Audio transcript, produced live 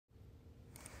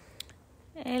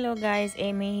Hello guys,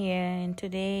 Aimee here, and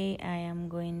today I am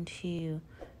going to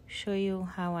show you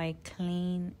how I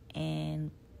clean and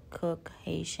cook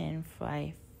Haitian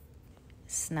fried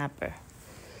snapper.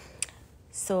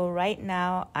 So right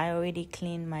now I already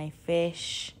cleaned my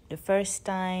fish the first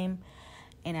time,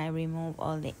 and I remove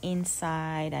all the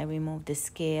inside, I remove the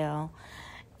scale,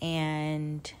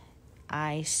 and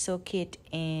I soak it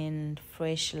in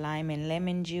fresh lime and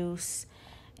lemon juice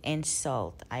and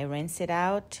salt. I rinse it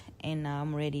out, and now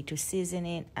I'm ready to season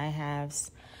it. I have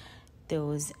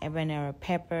those habanero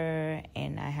pepper,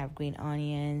 and I have green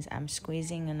onions. I'm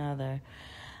squeezing another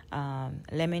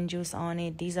lemon juice on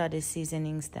it. These are the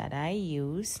seasonings that I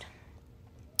used.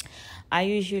 I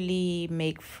usually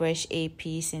make fresh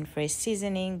APs and fresh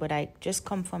seasoning, but I just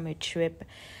come from a trip.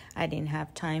 I didn't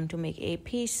have time to make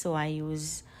APs, so I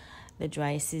use the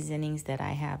dry seasonings that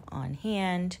I have on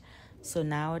hand. So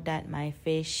now that my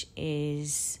fish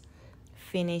is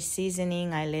finished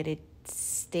seasoning, I let it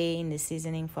stay in the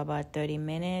seasoning for about 30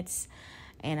 minutes,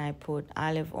 and I put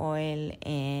olive oil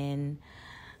and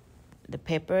the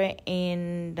pepper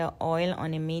in the oil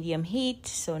on a medium heat.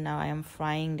 So now I am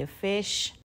frying the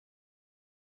fish.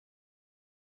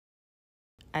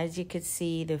 As you can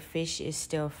see, the fish is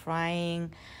still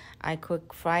frying. I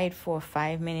fried for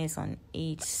 5 minutes on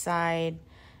each side,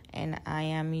 and I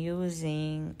am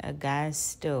using a gas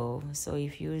stove. So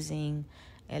if you're using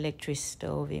electric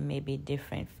stove, it may be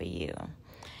different for you.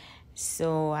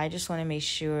 So I just want to make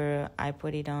sure I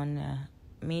put it on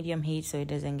medium heat so it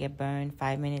doesn't get burned.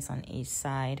 5 minutes on each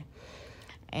side.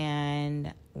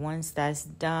 And once that's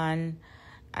done,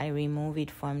 I remove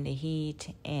it from the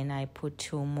heat, and I put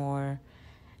two more.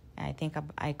 I think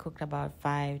I cooked about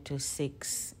 5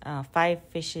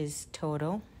 fishes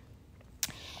total.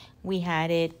 We had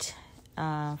it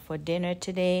for dinner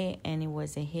today, and it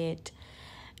was a hit.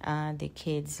 The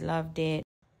kids loved it.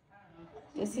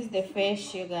 This is the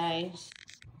fish, you guys.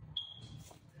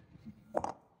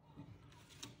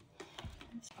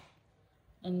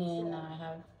 And then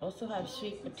I also have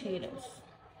sweet potatoes.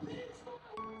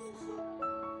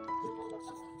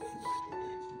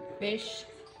 Fish,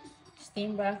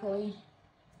 steamed broccoli,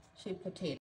 sweet potato.